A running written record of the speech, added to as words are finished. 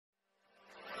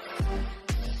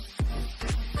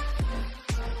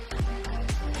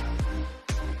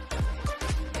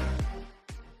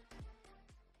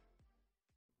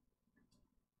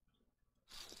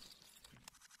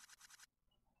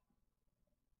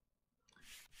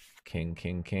King,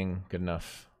 king, king. Good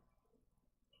enough.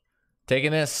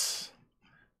 Taking this.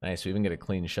 Nice. We even get a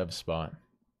clean shove spot.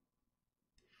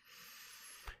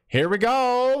 Here we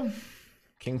go.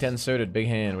 King 10 suited. Big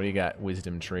hand. What do you got?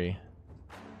 Wisdom tree.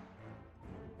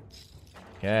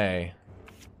 Okay.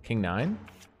 King 9.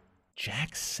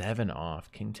 Jack 7 off.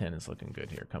 King 10 is looking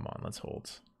good here. Come on. Let's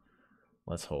hold.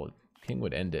 Let's hold. King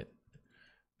would end it.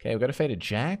 Okay. We've got to fade a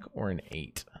jack or an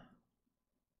 8.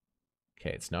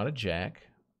 Okay. It's not a jack.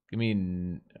 Give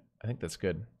me... I think that's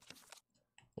good.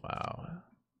 Wow.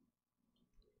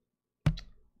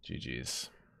 GG's.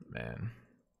 Man.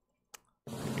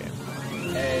 Okay.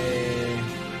 Hey.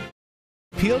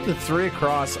 Peeled to 3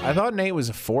 across. I thought Nate was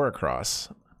a 4 across.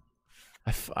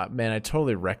 Man, I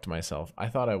totally wrecked myself. I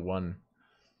thought I won.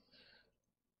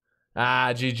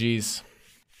 Ah, GG's.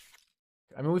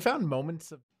 I mean, we found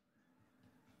moments of...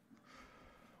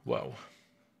 Wow.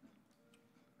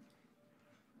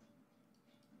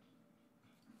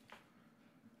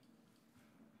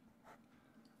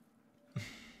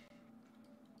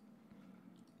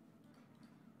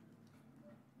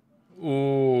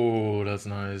 Ooh, that's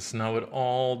nice. Now it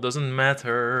all doesn't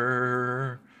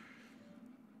matter.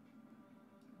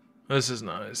 This is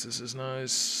nice. This is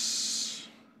nice.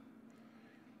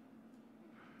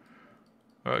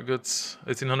 All right, good.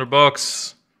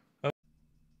 $1,800.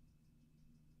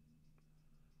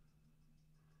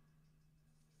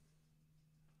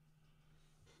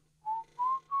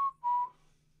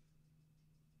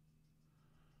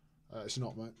 It's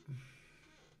not, mate.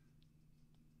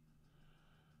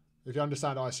 If you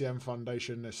understand ICM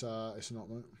Foundation, it's not,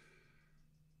 mate.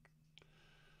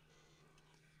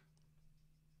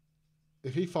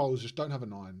 If he folds, just don't have a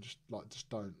 9. Just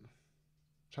don't.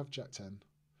 Just have Jack 10.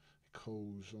 He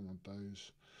calls. Oh my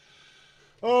days.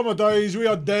 Oh my days. We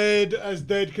are dead as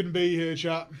dead can be here,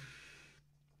 chat.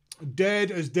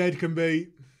 Dead as dead can be.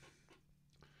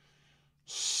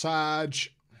 Sag.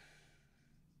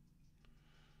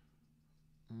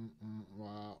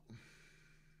 Wow.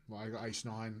 Well, I got ace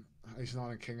 9. Ace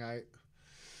 9 and king 8.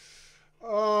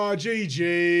 Oh, GG.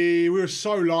 We were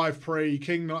so live pre.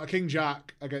 King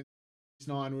Jack against ace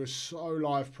 9. We were so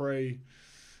live pre.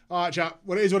 All right, chat.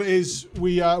 Well, it is what it is.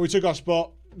 We took our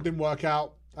spot. Didn't work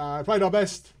out. Played our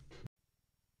best.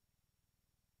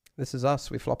 This is us.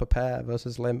 We flop a pair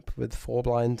versus limp with 4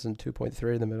 blinds and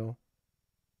 2.3 in the middle.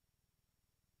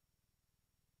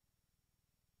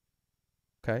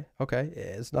 Okay, okay.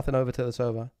 It's nothing over till it's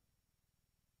over.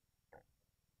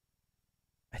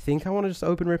 I think I want to just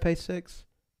open rip a6.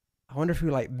 I wonder if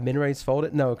we like min raise fold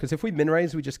it. No, because if we min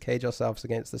raise, we just cage ourselves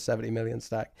against the 70 million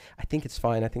stack. I think it's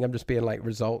fine. I think I'm just being like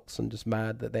results and just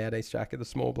mad that they had ace jack at the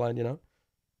small blind, you know?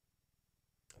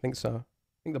 I think so. I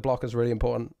think the block is really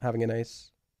important, having an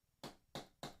ace.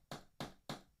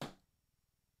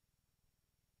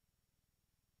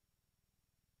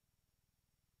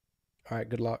 All right,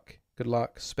 good luck. Good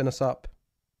luck. Spin us up.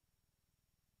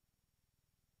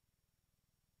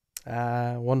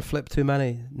 One flip too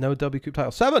many. No WCOOP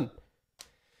title. 7!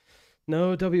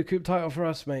 No WCOOP title for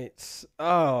us, mates.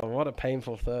 Oh, what a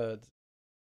painful third.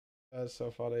 That's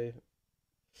so funny.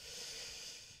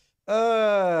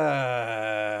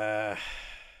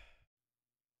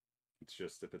 It's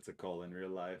just if it's a call in real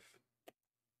life.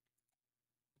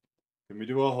 Can we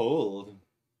do a hold?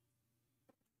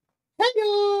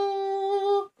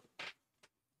 Hey-yo!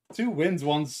 2 wins,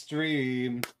 1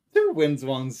 stream. 2 wins,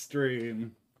 1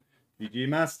 stream. GG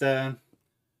Master.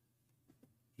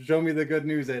 Show me the good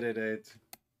news, 888.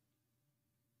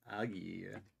 Ah,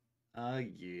 yeah. Ah,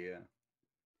 yeah.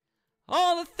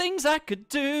 All the things I could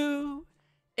do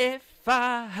if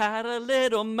I had a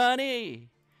little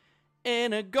money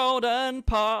in a golden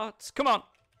pot. Come on.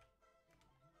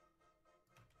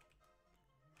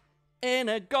 In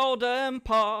a golden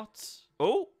pot.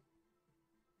 Oh.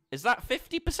 Is that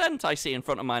 50% I see in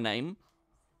front of my name?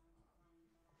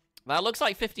 That looks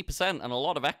like 50% and a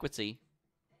lot of equity.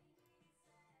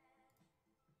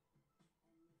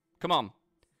 Come on.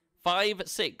 5,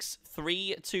 6,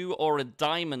 3, 2, or a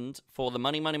diamond for the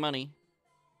money, money, money.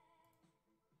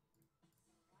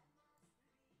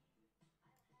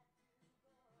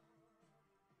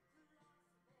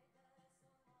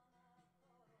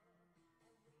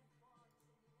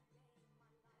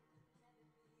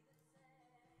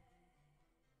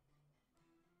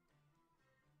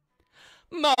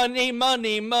 Money,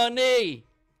 money, money.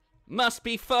 Must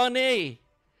be funny.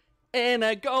 In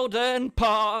a golden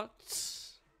pot.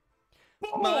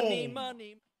 Boom! Money,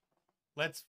 money.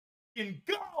 Let's fucking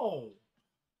go!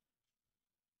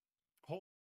 Holy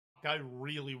fuck, I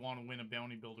really want to win a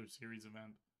Bounty Builder Series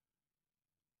event.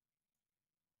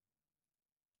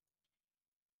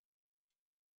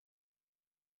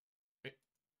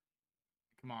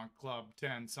 Come on, club,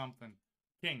 10, something.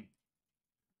 King.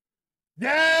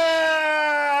 Yeah!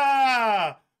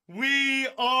 We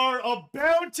are a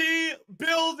Bounty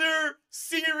Builder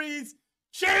Series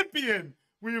champion!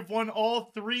 We have won all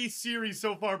 3 series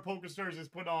so far PokerStars has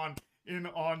put on in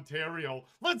Ontario.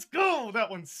 Let's go!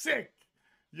 That one's sick!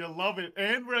 You love it.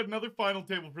 And we're at another final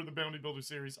table for the Bounty Builder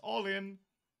Series. All in.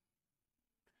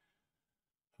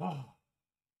 Oh.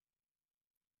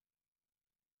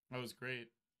 That was great.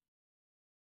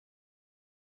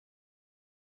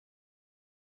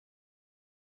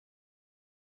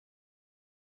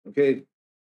 Okay.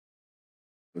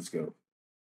 Let's go.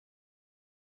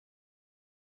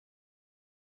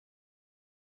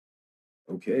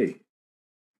 Okay.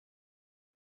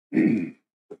 Winning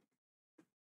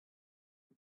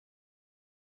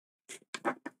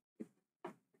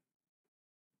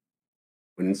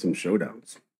some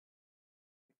showdowns.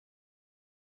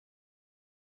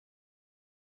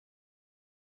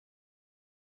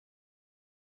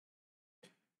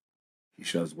 He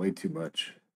shoves way too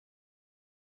much.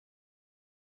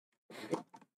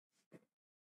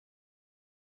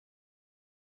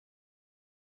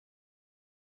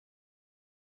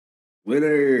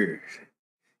 Winner!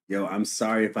 Yo, I'm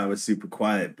sorry if I was super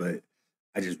quiet, but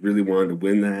I just really wanted to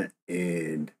win that,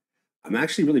 and I'm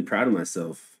actually really proud of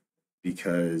myself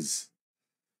because,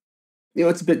 you know,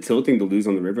 it's a bit tilting to lose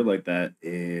on the river like that,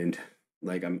 and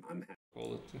like I'm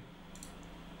Колити.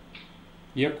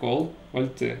 Є кол,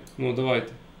 вальти. Ну,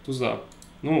 давайте. Туза.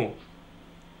 Ну.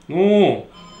 Ну!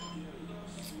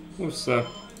 Ну все.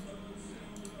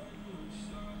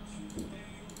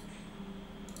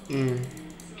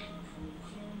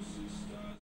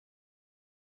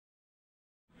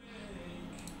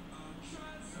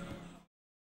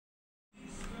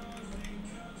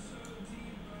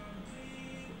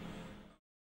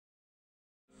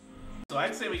 So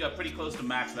I'd say we got pretty close to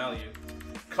max value.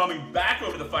 Coming back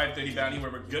over the 530 bounty where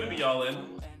we're gonna be all in.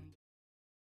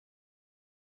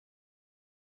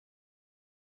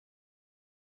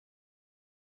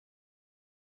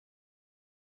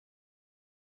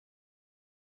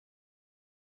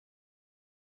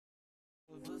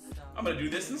 I'm gonna do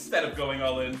this instead of going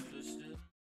all in.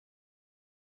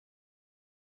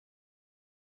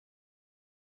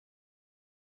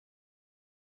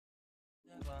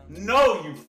 No,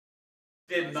 you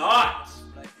did not.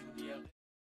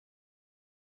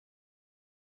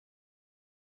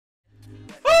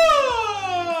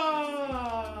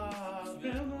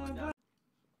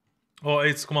 Oh,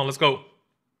 8s, come on, let's go.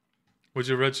 Would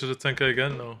you register the 10K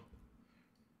again? No.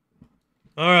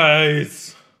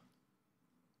 Alright.